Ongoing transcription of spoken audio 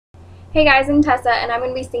Hey guys, I'm Tessa, and I'm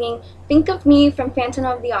going to be singing Think of Me from Phantom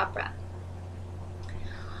of the Opera.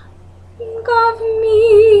 Think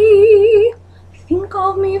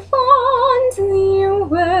of me fondly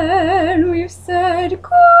when we've said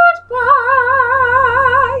goodbye.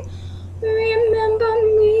 Remember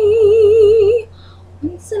me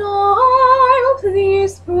once in a while,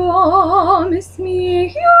 please promise me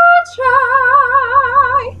you'll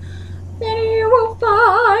try. Then you will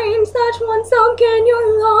find that once again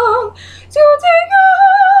you long to take your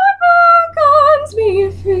heart back and be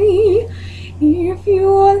free. If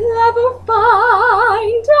you'll ever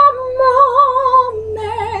find a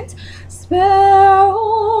moment, spare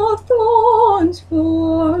all thorns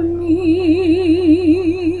for me.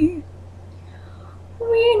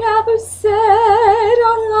 We never said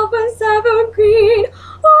our love was evergreen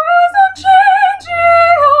or as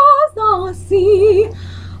unchanging as the sea.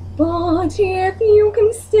 But if you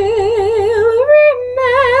can still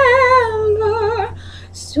remember,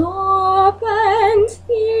 stop and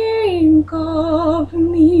think of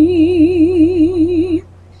me.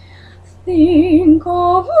 Think of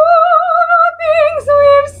all the things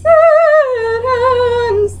we've said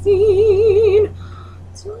and seen.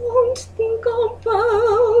 Don't think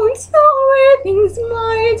about the way things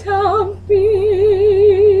might have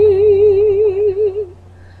been.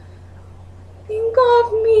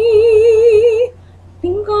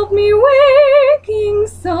 Think of me waking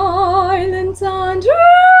silent and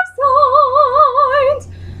resigned.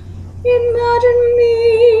 Imagine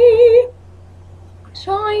me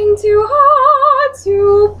trying too hard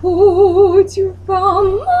to put you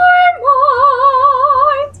from my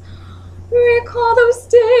mind. Recall those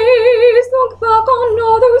days